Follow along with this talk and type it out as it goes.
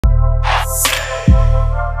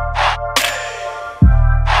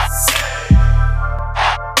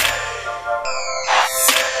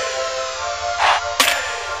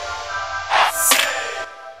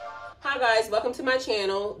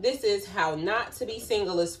channel. This is how not to be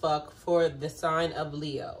single as fuck for the sign of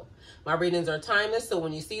Leo. My readings are timeless, so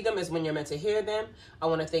when you see them is when you're meant to hear them. I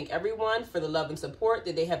want to thank everyone for the love and support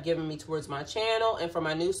that they have given me towards my channel, and for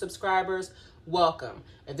my new subscribers, welcome.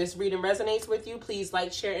 If this reading resonates with you, please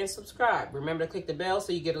like, share, and subscribe. Remember to click the bell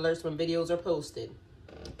so you get alerts when videos are posted.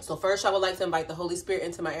 So first, I would like to invite the Holy Spirit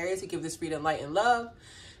into my area to give this reading light and love.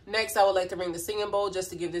 Next, I would like to ring the singing bowl just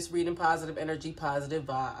to give this reading positive energy, positive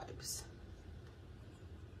vibes.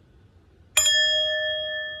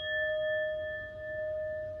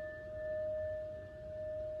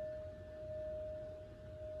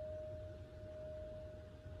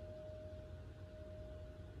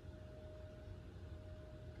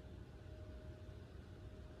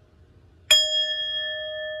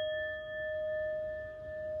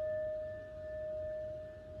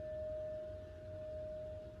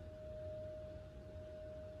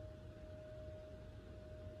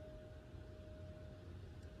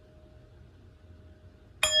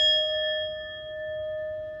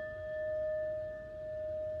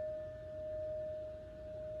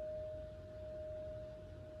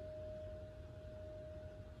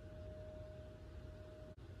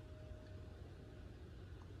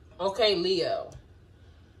 Okay, Leo.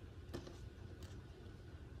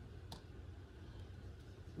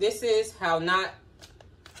 This is how not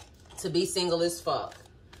to be single as fuck.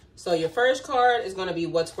 So your first card is going to be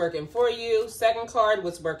what's working for you. Second card,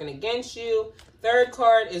 what's working against you. Third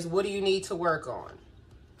card is what do you need to work on,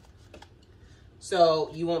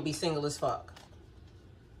 so you won't be single as fuck.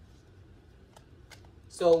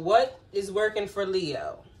 So what is working for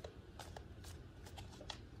Leo?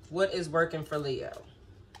 What is working for Leo?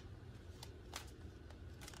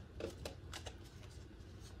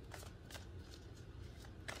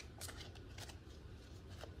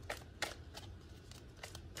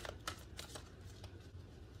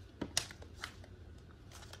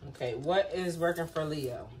 Okay, what is working for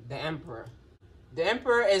Leo? The Emperor. The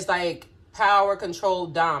Emperor is like power, control,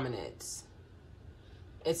 dominance.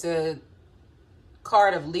 It's a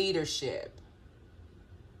card of leadership.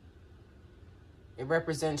 It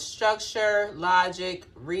represents structure, logic,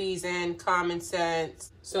 reason, common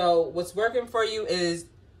sense. So what's working for you is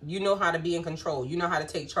you know how to be in control. You know how to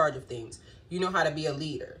take charge of things. You know how to be a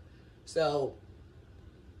leader. So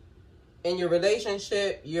in your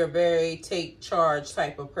relationship, you're a very take charge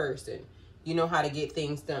type of person. You know how to get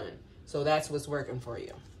things done. So that's what's working for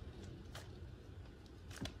you.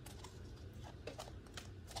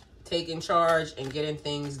 Taking charge and getting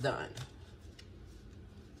things done.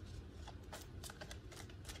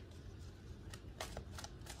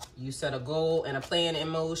 You set a goal and a plan in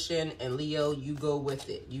motion, and Leo, you go with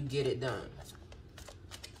it. You get it done.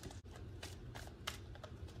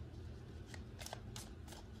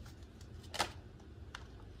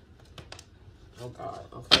 Oh God.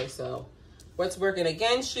 Okay, so what's working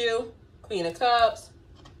against you? Queen of Cups.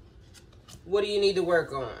 What do you need to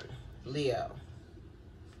work on, Leo?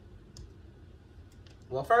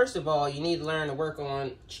 Well, first of all, you need to learn to work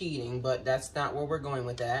on cheating, but that's not where we're going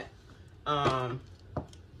with that.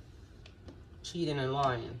 Cheating and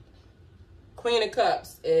lying. Queen of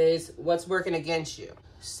Cups is what's working against you.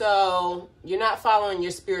 So you're not following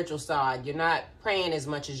your spiritual side. You're not praying as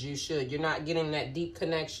much as you should. You're not getting that deep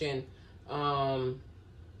connection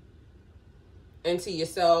into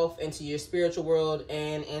yourself, into your spiritual world,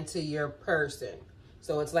 and into your person.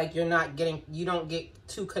 So it's like you don't get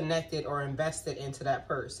too connected or invested into that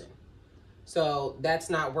person. So that's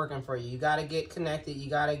not working for you. You got to get connected. You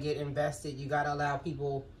got to get invested. You got to allow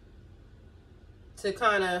people to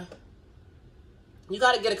you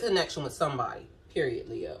got to get a connection with somebody, period,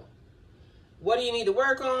 Leo. What do you need to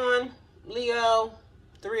work on, Leo?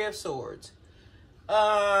 Three of Swords.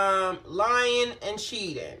 Lying and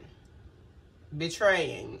cheating.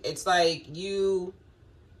 Betraying. It's like you,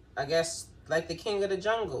 I guess, like the king of the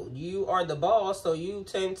jungle. You are the boss, so you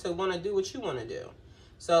tend to want to do what you want to do.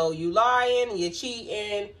 So you lying, you're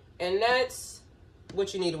cheating, and that's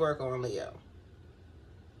what you need to work on, Leo.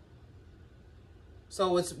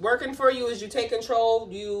 So what's working for you is you take control,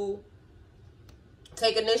 you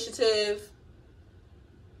take initiative,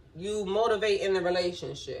 you motivate in the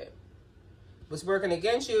relationship. What's working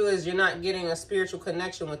against you is you're not getting a spiritual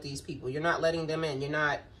connection with these people. You're not letting them in. You're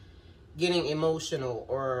not getting emotional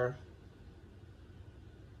or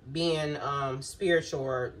being spiritual,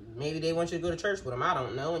 or maybe they want you to go to church with them. I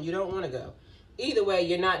don't know, and you don't want to go. Either way,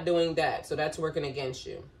 you're not doing that, so that's working against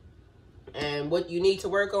you. And what you need to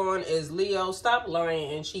work on is, Leo, stop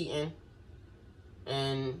lying and cheating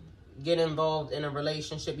and get involved in a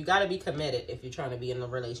relationship. You got to be committed if you're trying to be in a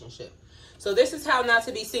relationship. So this is how not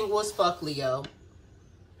to be single as fuck, Leo.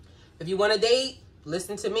 If you want to date,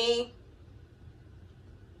 listen to me,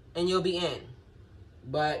 and you'll be in.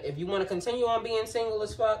 But if you want to continue on being single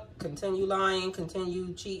as fuck, continue lying,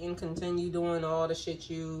 continue cheating, continue doing all the shit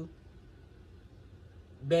you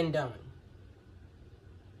been doing.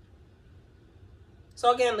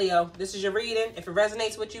 So again, Leo, this is your reading. If it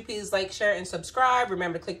resonates with you, please like, share, and subscribe.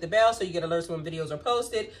 Remember to click the bell so you get alerts when videos are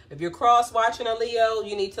posted. If you're cross-watching a Leo,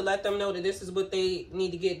 you need to let them know that this is what they need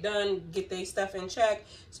to get done, get their stuff in check,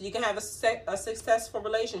 so you can have a successful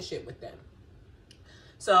relationship with them.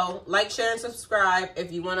 So like, share, and subscribe.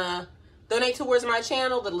 If you want to donate towards my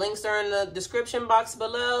channel, the links are in the description box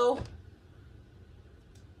below.